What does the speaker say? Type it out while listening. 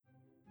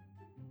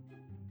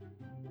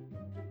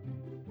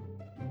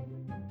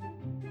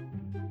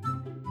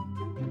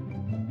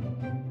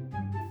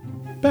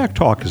Back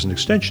Talk is an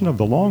extension of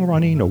the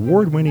long-running,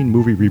 award-winning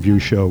movie review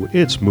show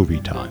It's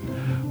Movie Time,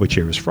 which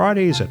airs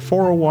Fridays at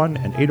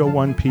 4:01 and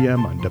 8:01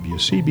 p.m. on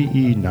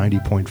WCBE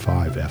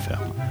 90.5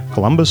 FM,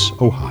 Columbus,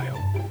 Ohio.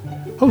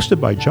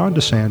 Hosted by John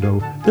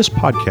DeSando, this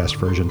podcast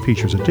version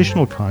features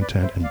additional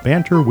content and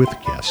banter with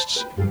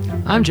guests.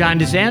 I'm John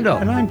DeSando.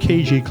 And I'm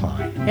KG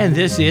Klein. And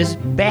this is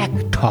Back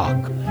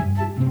Talk.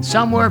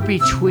 Somewhere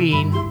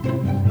between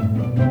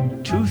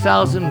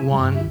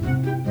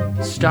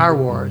 2001, Star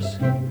Wars,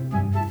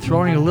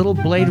 throwing a little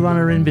Blade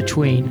Runner in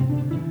between,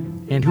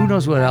 and who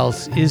knows what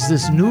else, is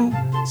this new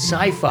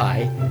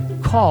sci-fi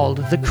called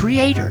The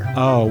Creator.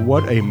 Oh,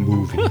 what a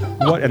movie.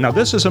 And now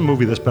this is a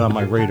movie that's been on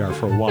my radar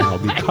for a while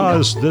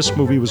because this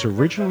movie was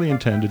originally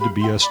intended to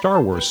be a Star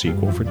Wars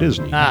sequel for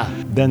Disney.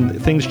 Then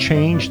things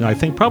changed, and I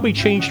think probably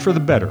changed for the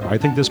better. I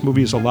think this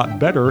movie is a lot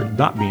better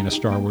not being a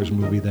Star Wars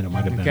movie than it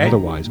might have been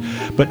otherwise.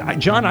 But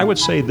John, I would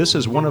say this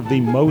is one of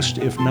the most,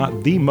 if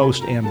not the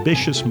most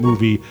ambitious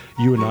movie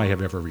you and I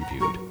have ever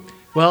reviewed.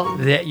 Well,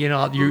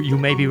 you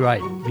may be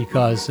right,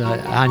 because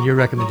on your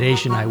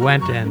recommendation, I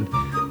went and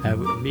I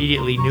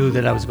immediately knew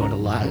that I was going to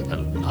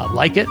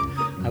like it.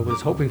 I was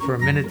hoping for a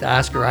minute that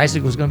Oscar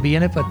Isaac was going to be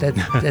in it, but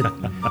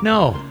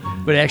no.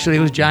 But actually,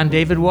 it was John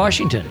David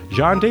Washington.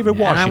 John David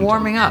Washington. And I'm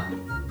warming up.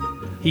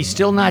 He's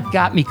still not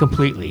got me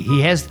completely. He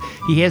has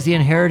the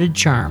inherited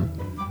charm,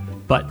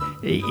 but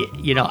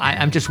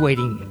I'm just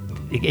waiting.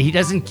 He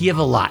doesn't give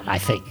a lot, I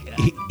think.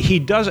 He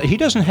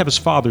doesn't have his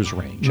father's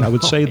range. I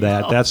would say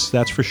that.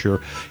 That's for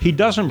sure. He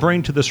doesn't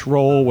bring to this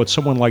role what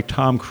someone like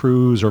Tom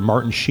Cruise or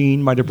Martin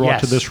Sheen might have brought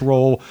to this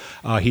role.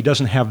 He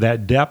doesn't have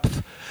that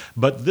depth.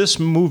 But this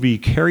movie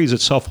carries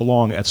itself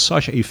along at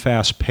such a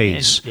fast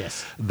pace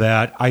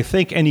that I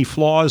think any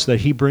flaws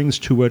that he brings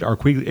to it are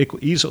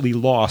easily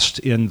lost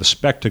in the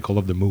spectacle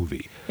of the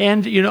movie.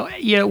 And,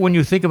 when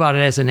you think about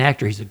it as an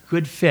actor, he's a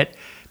good fit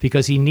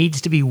because he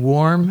needs to be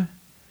warm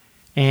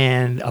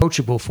and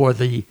approachable for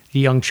the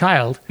young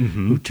child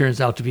who turns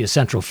out to be a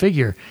central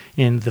figure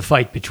in the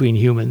fight between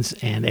humans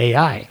and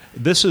AI.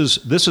 This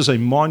is a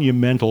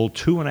monumental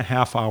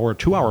 2.5 hour,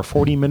 2 hour,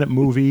 40-minute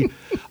movie.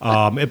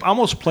 It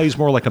almost plays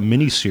more like a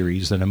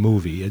miniseries than a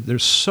movie.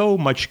 There's so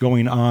much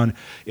going on.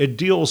 It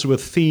deals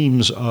with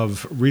themes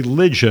of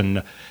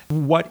religion,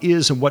 what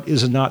is and what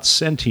is not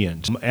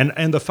sentient,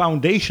 and the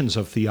foundations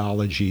of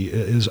theology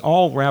is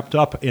all wrapped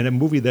up in a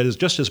movie that is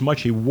just as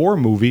much a war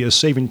movie as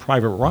Saving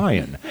Private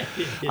Ryan.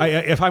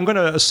 If I'm going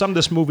to sum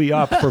this movie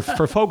up,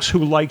 for folks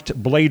who liked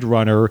Blade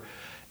Runner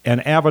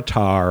and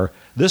Avatar,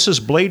 this is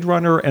Blade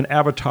Runner and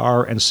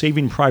Avatar and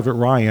Saving Private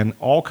Ryan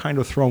all kind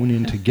of thrown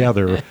in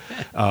together.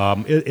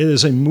 It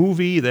is a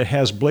movie that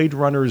has Blade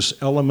Runner's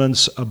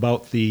elements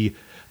about the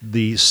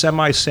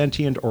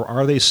semi-sentient, or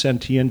are they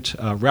sentient,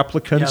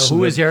 replicants. Yeah,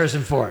 who is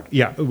Harrison Ford?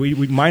 Yeah, we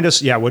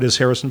minus, what is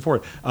Harrison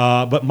Ford?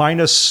 But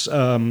minus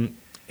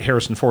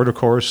Harrison Ford, of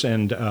course,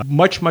 and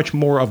much, much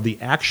more of the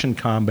action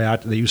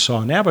combat that you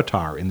saw in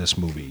Avatar in this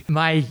movie.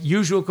 My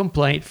usual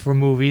complaint for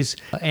movies,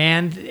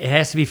 and it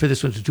has to be for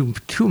this one,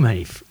 too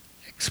many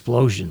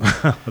explosions,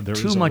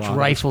 too much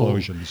rifle.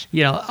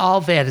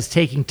 All that is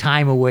taking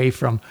time away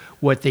from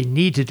what they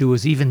need to do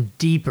is even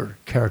deeper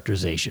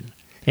characterization.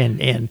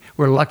 And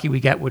we're lucky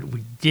we got what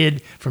we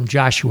did from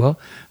Joshua,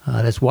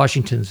 that's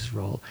Washington's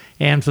role,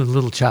 and from the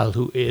little child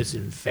who is,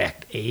 in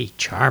fact, a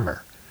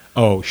charmer.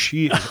 Oh,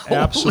 she is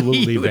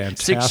absolutely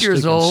fantastic. 6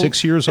 years old.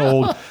 6 years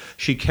old.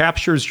 She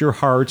captures your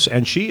hearts,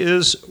 and she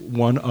is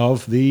one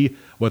of the,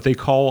 what they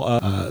call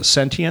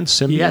sentient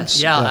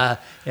symbionts.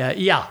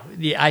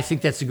 I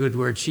think that's a good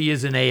word. She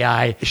is an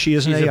AI.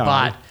 She's an AI.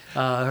 A bot.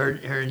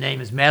 Her name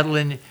is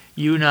Madeline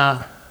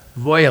Una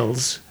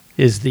Voiles.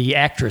 Is the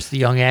actress, the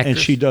young actress.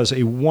 And she does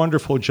a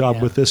wonderful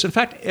job with this. In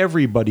fact,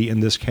 everybody in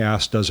this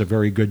cast does a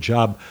very good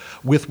job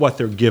with what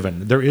they're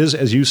given. There is,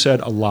 as you said,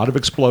 a lot of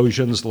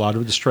explosions, a lot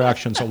of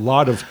distractions, a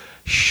lot of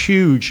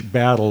huge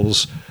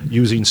battles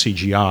using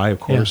CGI, of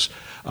course.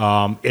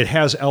 It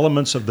has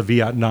elements of the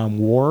Vietnam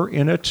War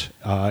in it.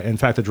 In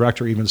fact, the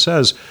director even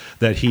says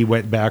that he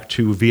went back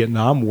to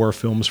Vietnam War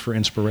films for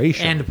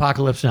inspiration. And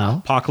Apocalypse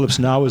Now. Apocalypse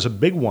Now is a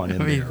big one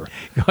in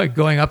there.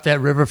 Going up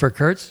that river for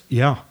Kurtz.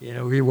 Yeah.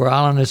 We were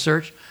all on a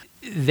search.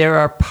 There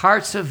are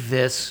parts of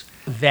this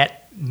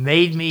that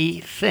made me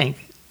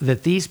think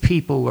that these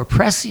people were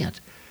prescient,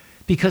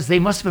 because they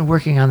must have been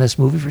working on this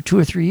movie for 2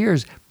 or 3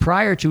 years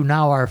prior to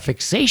now our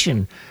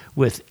fixation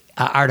with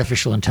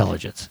artificial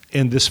intelligence.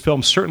 And this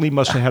film certainly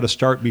must have had a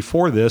start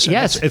before this. And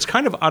yes. It's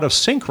kind of out of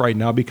sync right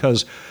now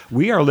because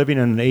we are living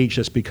in an age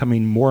that's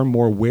becoming more and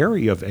more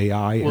wary of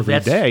AI every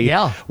day.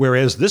 Yeah.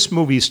 Whereas this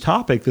movie's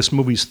topic, this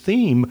movie's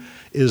theme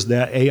is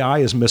that AI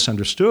is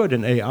misunderstood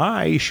and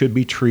AI should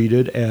be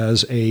treated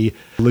as a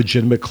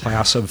legitimate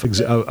class of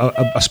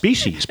a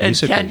species,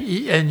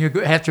 basically. And you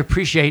have to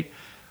appreciate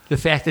the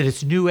fact that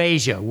it's New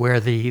Asia, where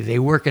they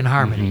work in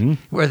harmony,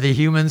 where the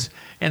humans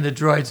and the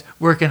droids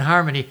work in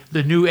harmony.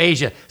 The New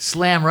Asia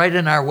slam right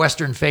in our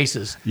Western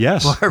faces.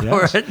 Yes.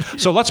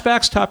 So let's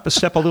backstep a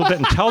step a little bit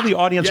and tell the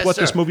audience what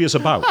this movie is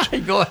about.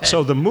 Go ahead.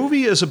 So the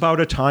movie is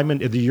about a time in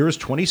the years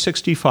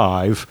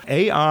 2065.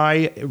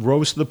 AI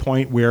rose to the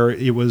point where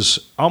it was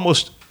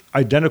almost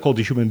identical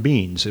to human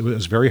beings. It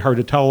was very hard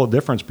to tell the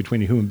difference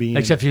between a human being.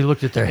 Except you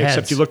looked at their heads.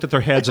 Except you looked at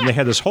their heads, and they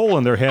had this hole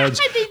in their heads,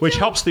 which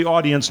helps the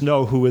audience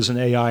know who is an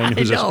AI and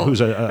who's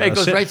a it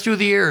goes right through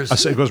the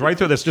ears. It goes right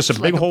through. There's just a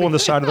big hole in the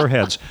side of their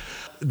heads.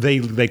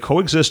 They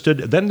coexisted.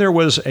 Then there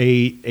was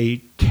a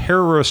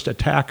terrorist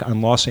attack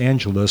on Los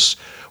Angeles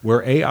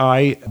where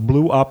AI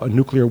blew up a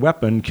nuclear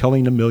weapon,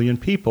 killing 1 million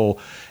people,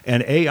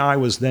 and AI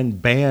was then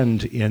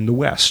banned in the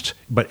West.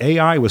 But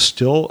AI was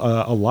still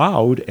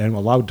allowed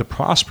to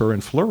prosper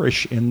and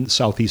flourish in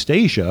Southeast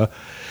Asia,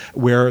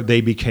 where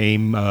they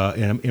became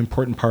an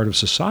important part of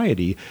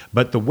society.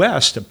 But the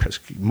West,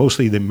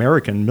 mostly the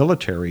American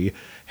military,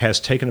 has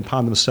taken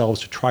upon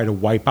themselves to try to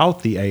wipe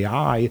out the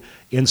AI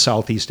in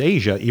Southeast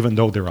Asia, even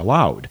though they're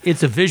allowed.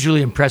 It's a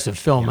visually impressive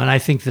film, and I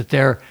think that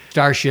their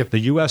starship...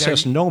 The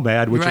USS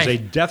Nomad, which is a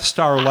Death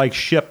Star-like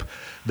ship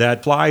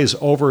that flies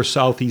over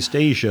Southeast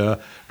Asia,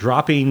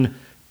 dropping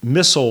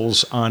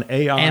missiles on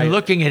AI. And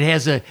looking, it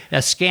has a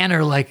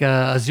scanner like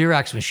a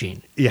Xerox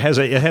machine. It has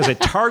a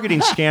targeting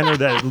scanner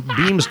that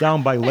beams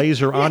down by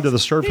laser onto the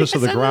surface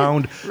of the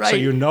ground, so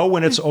you know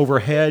when it's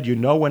overhead, you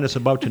know when it's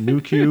about to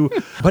nuke you.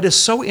 But it's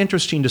so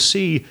interesting to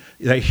see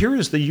that here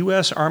is the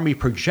U.S. Army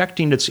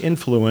projecting its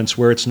influence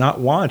where it's not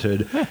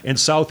wanted in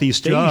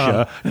Southeast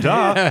Asia,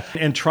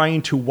 and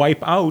trying to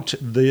wipe out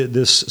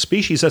this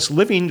species that's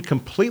living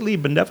completely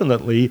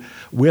benevolently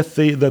with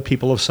the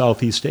people of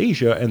Southeast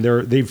Asia, and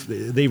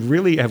they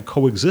really have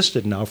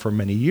coexisted now for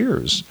many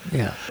years.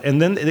 Yeah.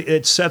 And then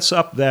it sets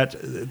up that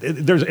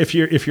if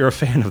you're a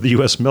fan of the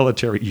U.S.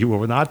 military, you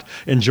will not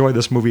enjoy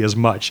this movie as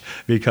much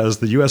because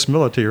the U.S.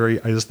 military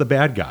is the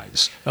bad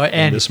guys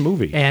in this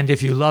movie. And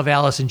if you love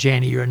Allison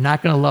Janney, you're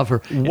not going to love her.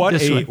 What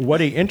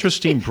a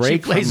interesing break! She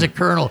plays a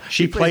colonel.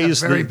 She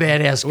plays a very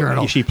badass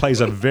colonel. She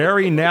plays a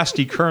very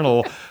nasty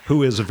colonel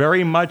who is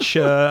very much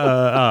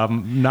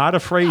not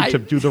afraid to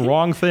do the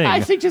wrong thing.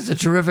 I think it's a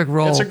terrific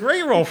role. It's a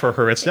great role for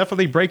her. It's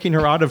definitely breaking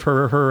her out of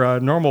her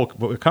normal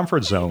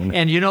comfort zone.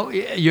 And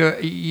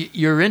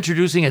you're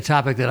introducing a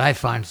topic that I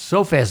find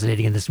so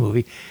fascinating in this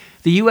movie.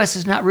 The U.S.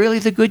 is not really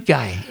the good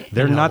guy.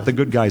 They're not the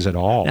good guys at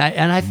all.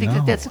 And I think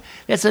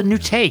that's a new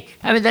take.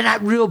 I mean, they're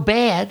not real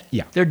bad.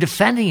 Yeah. They're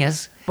defending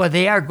us, but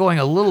they are going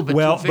a little bit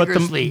too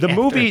vigorously. But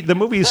the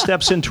movie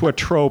steps into a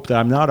trope that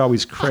I'm not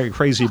always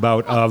crazy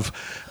about of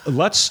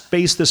let's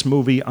base this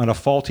movie on a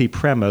faulty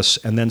premise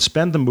and then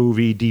spend the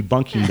movie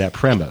debunking that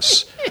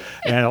premise.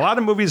 And a lot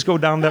of movies go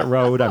down that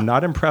road. I'm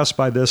not impressed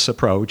by this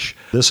approach.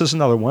 This is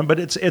another one, but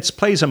it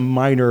plays a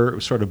minor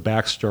sort of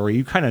backstory.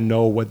 You kind of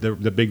know what the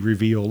big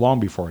reveal long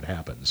before it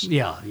happens.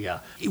 Yeah.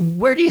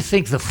 Where do you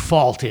think the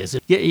fault is?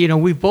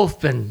 We've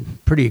both been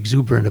pretty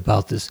exuberant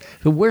about this.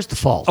 But where's the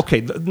fault? Okay,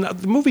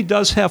 the movie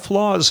does have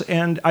flaws,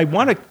 and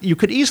you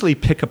could easily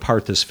pick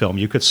apart this film.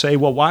 You could say,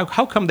 well,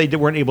 how come they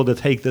weren't able to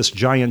take this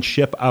giant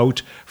ship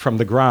out from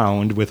the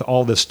ground with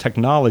all this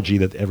technology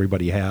that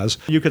everybody has?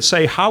 You could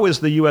say, how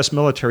is the U.S.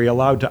 military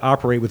allowed to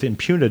operate with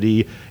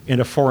impunity in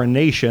a foreign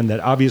nation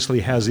that obviously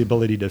has the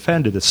ability to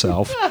defend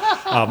itself?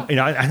 And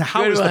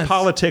how is the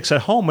politics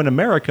at home in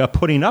America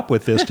putting up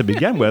with this to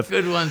begin with?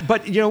 Good one.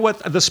 But you know what?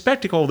 The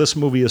spectacle of this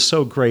movie is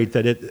so great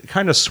that it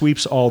kind of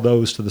sweeps all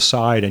those to the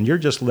side, and you're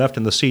just left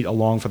in the seat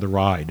along for the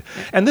ride.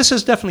 And this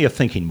is definitely a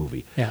thinking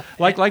movie. Yeah.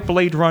 Like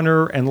Blade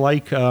Runner and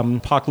like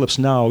Apocalypse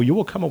Now, you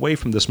will come away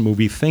from this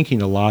movie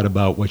thinking a lot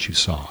about what you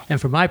saw.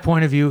 And from my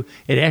point of view,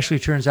 it actually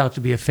turns out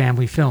to be a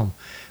family film.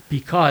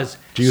 Because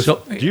do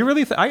you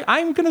really?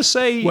 I'm going to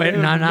say. Well,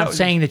 I'm not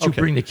saying that you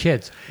bring the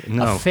kids.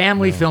 No, a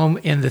family film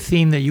in the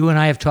theme that you and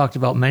I have talked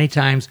about many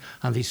times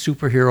on these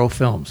superhero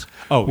films.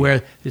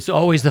 Where it's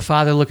always the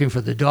father looking for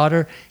the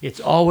daughter.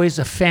 It's always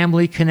a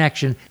family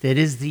connection that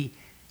is the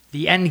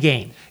end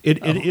game.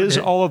 It is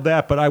all of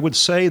that, but I would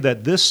say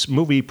that this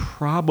movie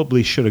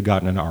probably should have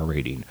gotten an R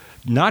rating.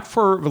 Not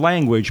for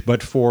language,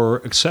 but for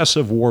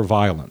excessive war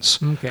violence.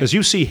 Because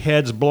you see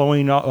heads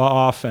blowing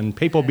off and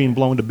people being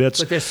blown to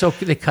bits. But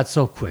they cut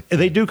so quick.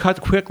 They do cut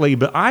quickly,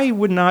 but I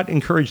would not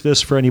encourage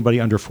this for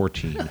anybody under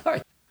 14.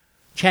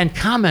 Ken,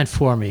 comment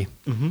for me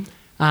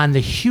on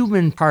the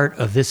human part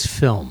of this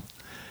film.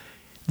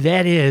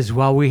 That is,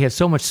 while we have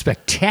so much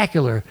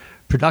spectacular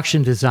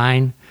production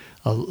design,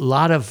 a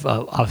lot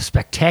of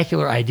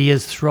spectacular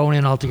ideas thrown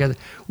in all together,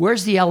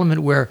 where's the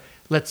element where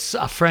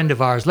a friend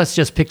of ours, let's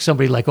just pick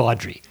somebody like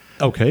Audrey.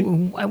 Okay.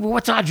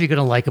 What's Audrey going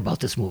to like about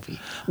this movie?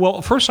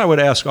 Well, first I would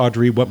ask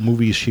Audrey what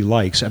movies she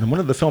likes. And one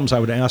of the films I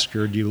would ask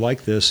her, do you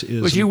like this?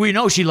 We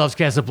know she loves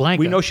Casablanca.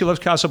 We know she loves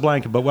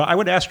Casablanca, but I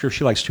would ask her if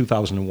she likes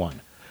 2001.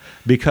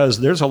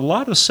 Because there's a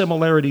lot of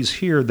similarities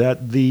here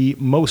that the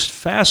most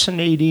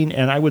fascinating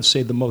and I would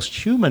say the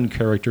most human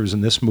characters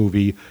in this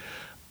movie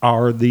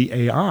are the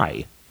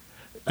AI.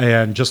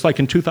 And just like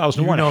in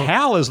 2001,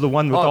 Hal is the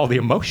one with all the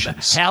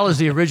emotions. Hal is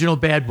the original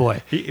bad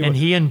boy, and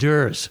he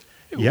endures.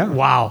 Yeah.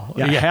 Wow.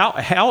 Yeah.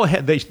 Hal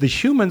the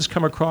humans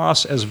come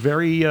across as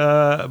very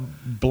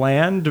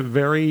bland,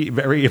 very,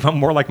 very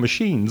more like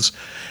machines,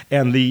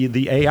 and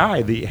the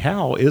AI, the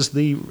Hal, is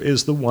the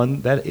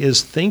one that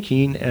is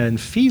thinking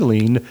and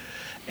feeling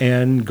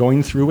and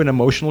going through an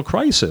emotional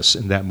crisis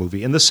in that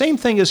movie. And the same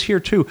thing is here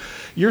too.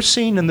 You're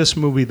seeing in this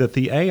movie that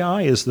the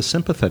AI is the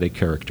sympathetic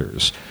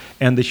characters,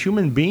 and the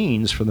human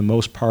beings, for the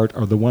most part,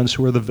 are the ones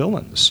who are the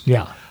villains.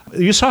 Yeah.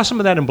 You saw some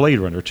of that in Blade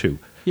Runner too.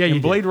 Yeah,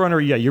 in Blade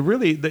Runner, you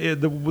really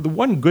the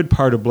one good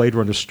part of Blade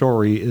Runner's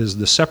story is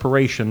the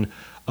separation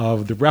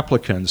of the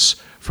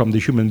replicants from the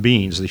human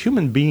beings. The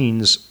human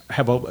beings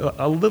have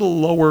a little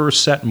lower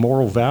set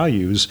moral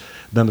values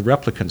than the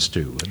replicants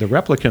do. The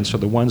replicants are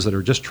the ones that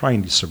are just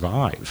trying to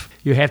survive.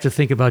 You have to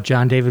think about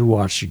John David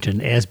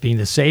Washington as being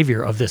the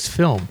savior of this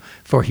film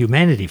for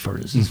humanity, for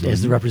instance,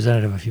 as the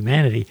representative of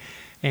humanity.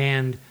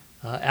 And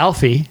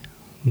Alfie,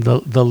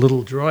 the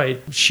little droid,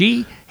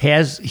 she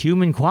has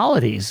human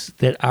qualities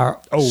that are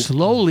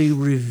slowly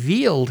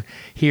revealed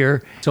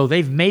here. So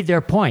they've made their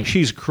point.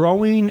 She's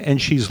growing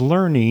and she's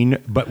learning,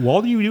 but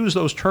while you use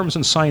those terms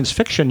in science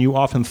fiction, you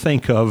often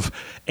think of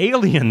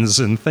aliens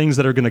and things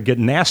that are going to get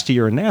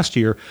nastier and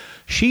nastier.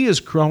 She is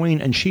growing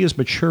and she is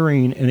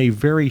maturing in a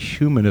very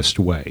humanist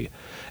way.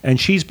 And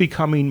she's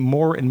becoming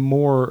more and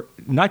more,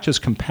 not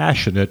just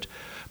compassionate,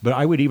 but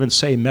I would even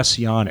say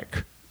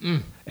messianic.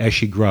 As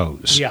she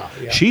grows. Yeah.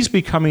 She's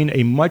becoming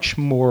a much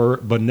more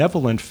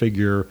benevolent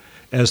figure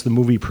as the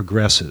movie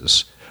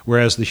progresses,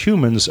 whereas the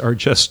humans are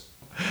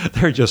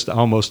they're just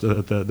almost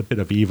the bit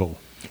of evil.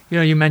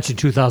 You mentioned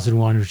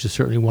 2001, which is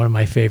certainly one of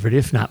my favorite,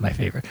 if not my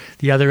favorite.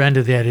 The other end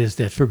of that is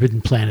that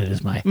Forbidden Planet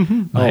is my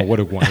what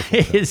a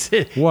wonderful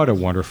film. What a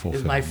wonderful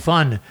film. My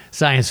fun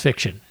science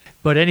fiction.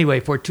 But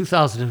anyway, for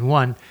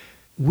 2001,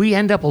 we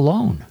end up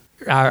alone,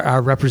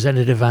 our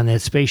representative on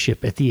that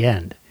spaceship at the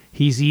end.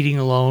 He's eating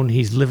alone.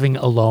 He's living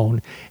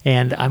alone.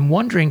 And I'm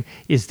wondering,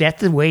 is that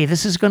the way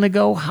this is going to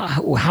go?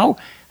 How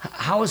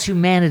is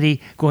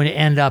humanity going to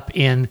end up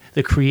in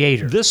the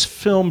Creator? This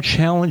film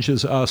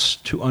challenges us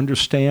to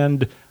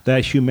understand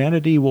that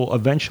humanity will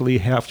eventually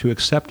have to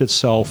accept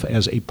itself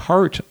as a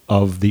part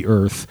of the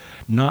Earth,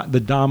 not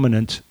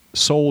the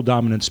sole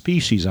dominant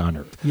species on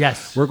Earth.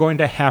 Yes. We're going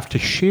to have to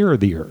share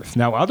the Earth.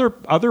 Now,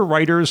 other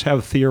writers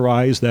have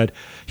theorized that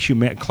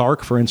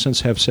Clarke, for instance,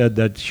 have said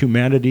that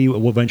humanity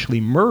will eventually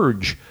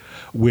merge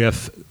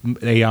with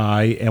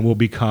AI and will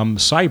become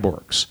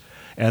cyborgs,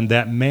 and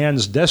that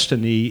man's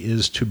destiny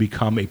is to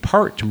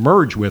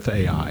merge with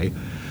AI.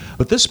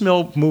 But this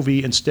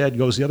movie instead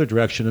goes the other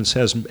direction and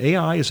says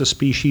AI is a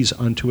species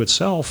unto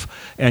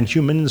itself, and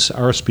humans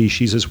are a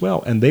species as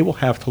well, and they will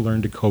have to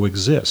learn to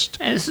coexist.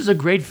 And this is a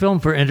great film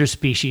for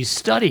interspecies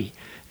study.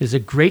 It's a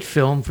great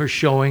film for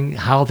showing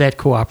how that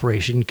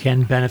cooperation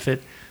can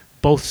benefit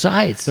both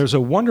sides. There's a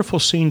wonderful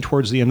scene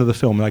towards the end of the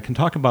film, and I can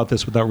talk about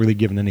this without really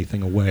giving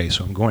anything away,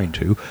 so I'm going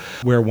to,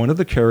 where one of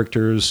the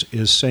characters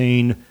is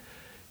saying,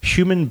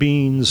 human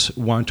beings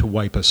want to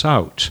wipe us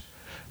out.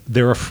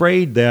 They're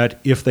afraid that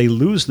if they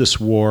lose this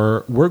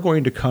war, we're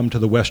going to come to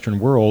the Western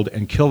world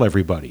and kill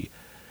everybody.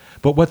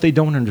 But what they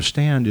don't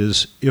understand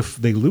is if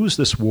they lose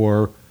this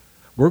war,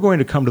 we're going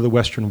to come to the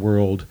Western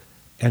world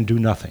and do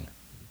nothing.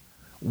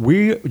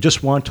 We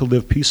just want to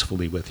live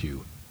peacefully with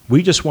you.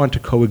 We just want to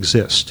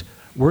coexist.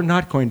 We're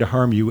not going to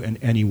harm you in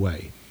any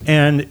way.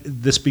 And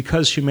this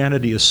because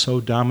humanity is so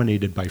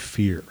dominated by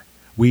fear.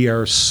 We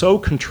are so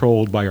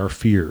controlled by our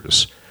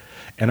fears.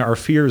 And our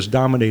fears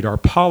dominate our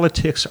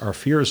politics, our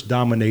fears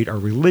dominate our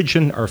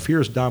religion, our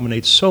fears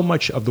dominate so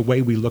much of the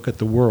way we look at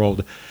the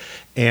world.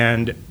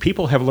 And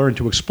people have learned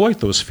to exploit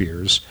those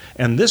fears.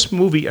 And this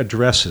movie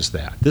addresses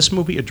that. This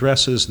movie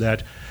addresses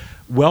that,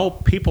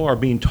 people are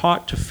being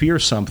taught to fear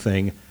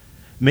something.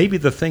 Maybe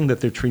the thing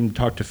that they're being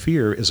taught to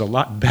fear is a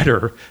lot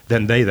better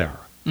than they are.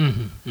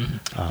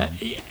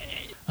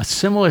 A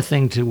similar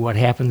thing to what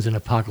happens in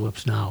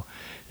Apocalypse Now.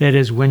 That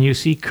is, when you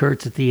see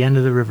Kurtz at the end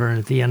of the river and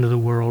at the end of the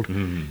world,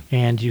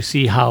 and you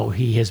see how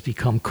he has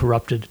become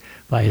corrupted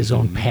by his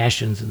own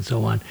passions and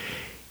so on,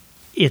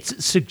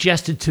 it's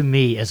suggested to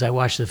me as I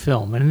watch the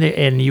film,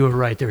 and you were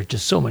right, there are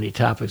just so many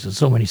topics and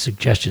so many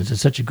suggestions.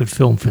 It's such a good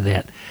film for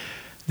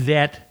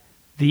that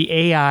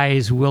the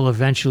AIs will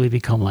eventually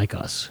become like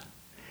us,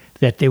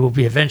 that they will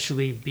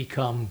eventually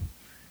become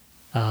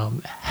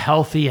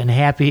healthy and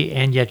happy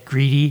and yet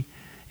greedy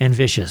and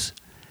vicious.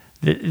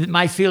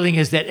 My feeling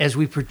is that as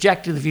we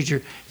project to the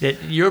future,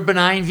 that your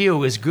benign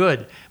view is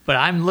good, but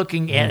I'm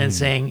looking at it and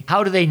saying,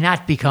 how do they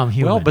not become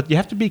human? Well, but you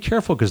have to be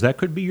careful because that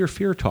could be your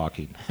fear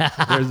talking.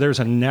 There's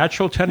a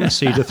natural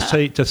tendency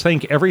to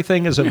think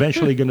everything is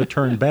eventually going to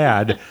turn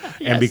bad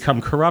and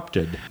become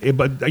corrupted.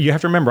 But you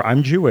have to remember,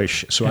 I'm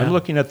Jewish, so I'm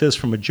looking at this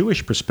from a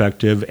Jewish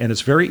perspective, and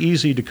it's very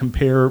easy to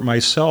compare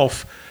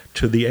myself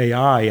to the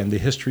AI and the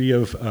history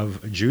of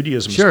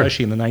Judaism, Sure.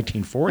 especially in the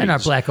 1940s. And our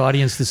black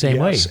audience the same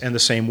way. Yes, and the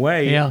same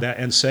way, Yeah.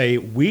 and say,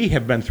 we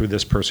have been through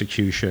this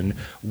persecution.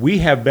 We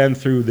have been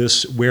through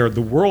this where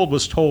the world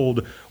was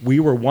told we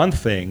were one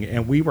thing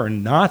and we were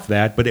not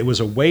that, but it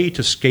was a way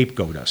to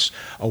scapegoat us,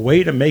 a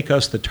way to make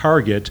us the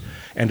target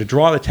and to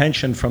draw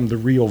attention from the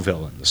real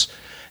villains.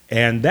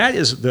 And that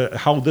is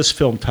how this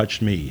film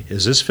touched me,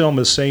 is this film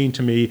is saying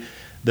to me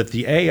that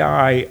the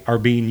AI are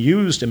being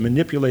used and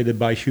manipulated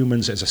by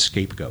humans as a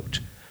scapegoat.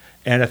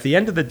 And at the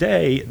end of the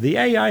day, the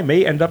AI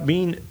may end up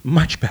being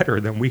much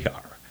better than we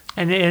are.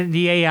 And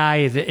the AI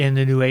in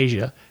the New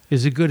Asia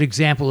is a good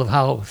example of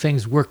how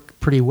things work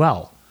pretty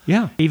well.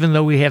 Yeah. Even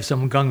though we have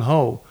some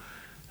gung-ho,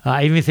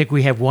 I even think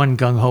we have one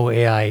gung-ho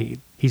AI.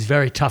 He's a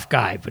very tough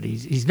guy, but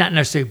he's not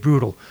necessarily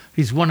brutal.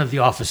 He's one of the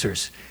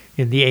officers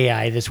in the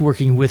AI that's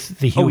working with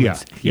the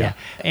humans. Oh, yeah.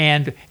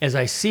 And as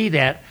I see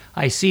that,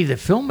 I see the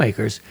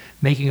filmmakers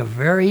making a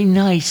very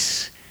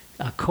nice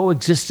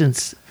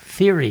coexistence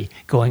theory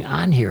going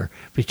on here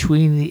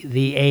between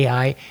the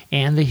AI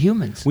and the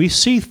humans. We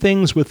see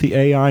things with the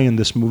AI in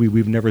this movie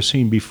we've never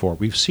seen before.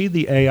 We've seen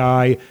the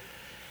AI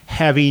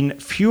having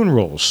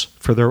funerals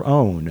for their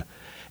own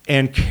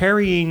and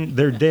carrying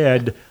their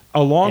dead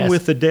along Yes.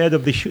 with the dead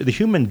of the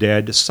human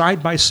dead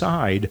side by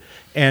side,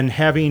 and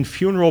having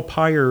funeral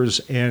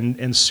pyres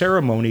and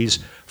ceremonies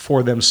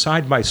for them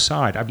side by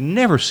side. I've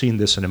never seen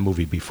this in a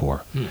movie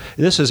before.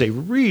 This is a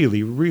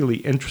really, really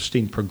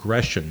interesting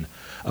progression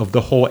of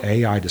the whole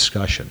AI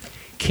discussion.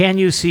 Can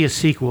you see a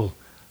sequel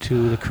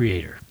to The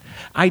Creator?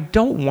 I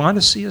don't want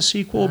to see a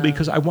sequel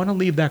because I want to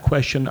leave that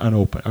question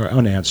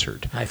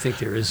unanswered. I think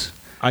there is.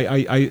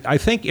 I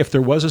think if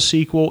there was a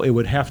sequel, it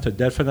would have to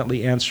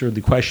definitely answer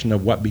the question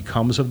of what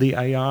becomes of the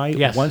AI.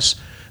 Yes.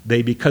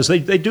 Because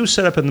they do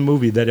set up in the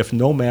movie that if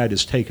Nomad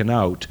is taken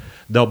out,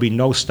 there'll be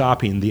no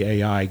stopping the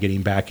AI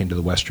getting back into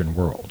the Western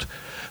world.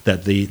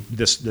 That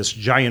this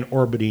giant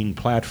orbiting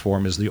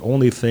platform is the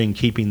only thing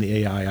keeping the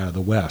AI out of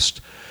the West.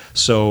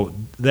 So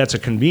that's a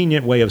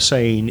convenient way of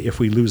saying if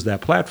we lose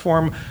that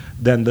platform,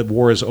 then the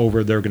war is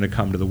over, they're going to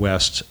come to the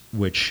West,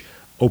 which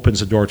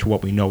opens the door to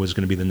what we know is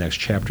going to be the next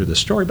chapter of the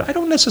story. But I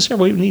don't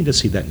necessarily need to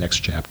see that next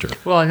chapter.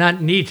 Well,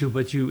 not need to,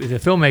 but the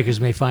filmmakers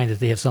may find that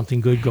they have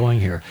something good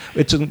going here.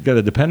 It's going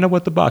to depend on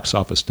what the box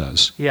office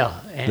does. Yeah.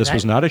 This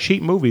was not a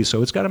cheap movie,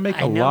 so it's got to make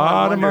a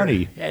lot of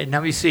money.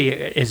 Let me see.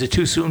 Is it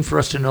too soon for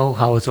us to know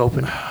how it's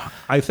opened?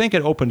 I think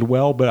it opened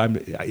well, but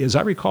as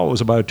I recall, it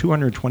was about a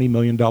 $220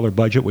 million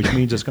budget, which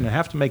means it's going to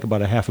have to make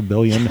about $500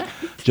 million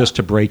just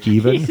to break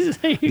even.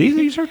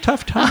 These are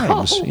tough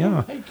times. Oh,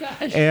 yeah. my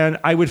gosh. And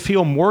I would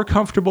feel more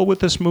comfortable with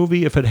this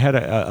movie if it had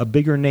a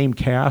bigger name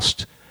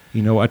cast.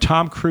 You know, a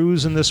Tom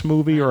Cruise in this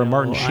movie or a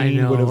Martin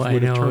Sheen would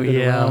have turned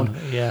it around.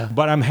 Yeah.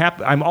 But I'm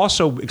happy. I'm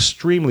also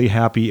extremely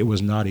happy it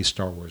was not a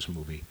Star Wars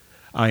movie.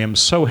 I am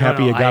so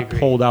happy it got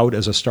pulled out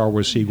as a Star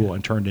Wars sequel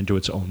and turned into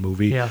its own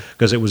movie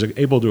because it was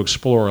able to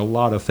explore a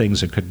lot of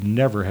things it could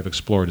never have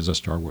explored as a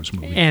Star Wars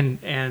movie.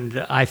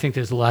 And I think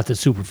there's a lot that's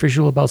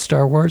superficial about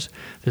Star Wars.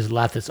 There's a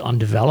lot that's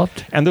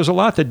undeveloped. And there's a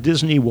lot that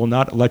Disney will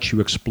not let you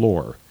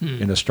explore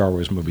in a Star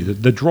Wars movie.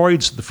 The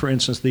droids, for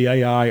instance, the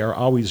AI are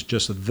always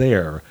just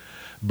there.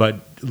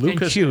 But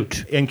Lucas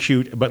and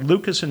cute, but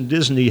Lucas and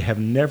Disney have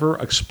never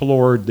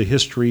explored the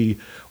history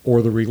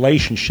or the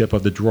relationship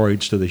of the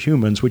droids to the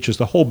humans, which is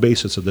the whole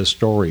basis of this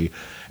story.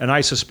 And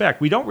I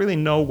suspect we don't really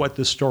know what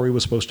this story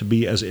was supposed to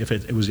be, as if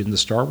it was in the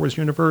Star Wars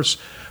universe.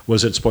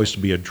 Was it supposed to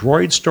be a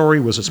droid story?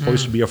 Was it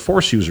supposed to be a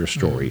Force user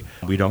story?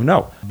 We don't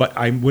know. But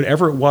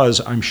whatever it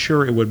was, I'm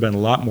sure it would have been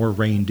a lot more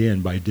reined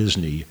in by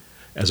Disney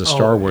as a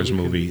Star Wars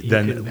movie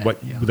than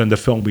the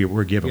film we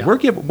were given. Yeah.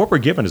 What we're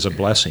given is a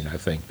blessing, I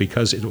think,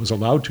 because it was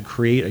allowed to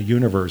create a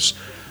universe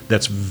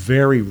that's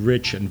very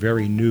rich and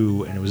very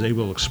new, and it was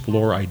able to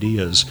explore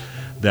ideas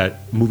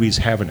that movies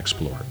haven't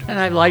explored. And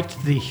I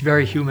liked the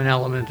very human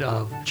element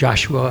of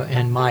Joshua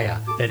and Maya,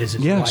 that is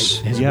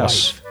his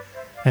wife.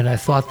 And I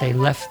thought they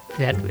left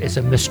that as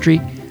a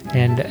mystery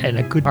and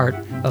a good part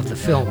of the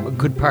film, a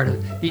good part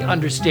of the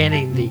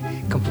understanding the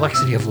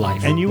complexity of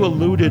life. And you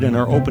alluded in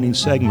our opening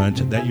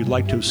segment that you'd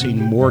like to have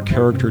seen more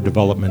character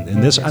development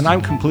in this, and I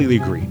completely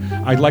agree.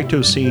 I'd like to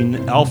have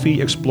seen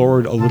Alfie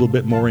explored a little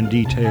bit more in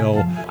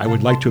detail. I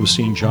would like to have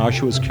seen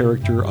Joshua's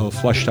character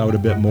fleshed out a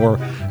bit more,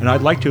 and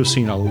I'd like to have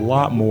seen a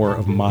lot more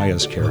of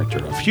Maya's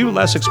character. A few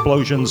less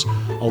explosions,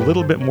 a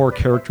little bit more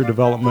character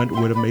development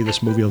would have made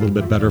this movie a little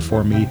bit better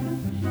for me.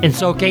 And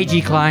so,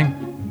 KG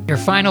Klein, your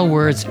final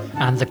words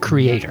on The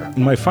Creator.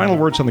 My final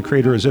words on The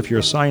Creator is if you're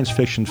a science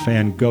fiction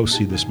fan, go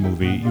see this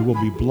movie. You will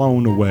be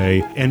blown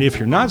away. And if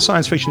you're not a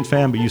science fiction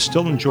fan, but you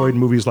still enjoyed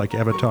movies like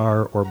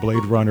Avatar or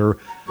Blade Runner,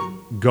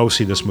 go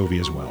see this movie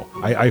as well.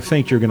 I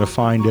think you're going to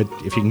find it,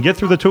 if you can get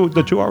through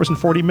the 2 hours and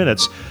 40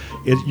 minutes,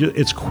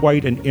 it's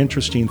quite an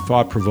interesting,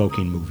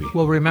 thought-provoking movie.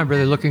 Well, remember,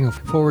 they're looking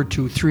forward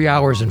to 3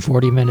 hours and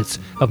 40 minutes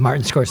of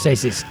Martin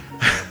Scorsese's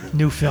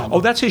new film. Oh,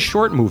 that's his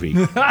short movie.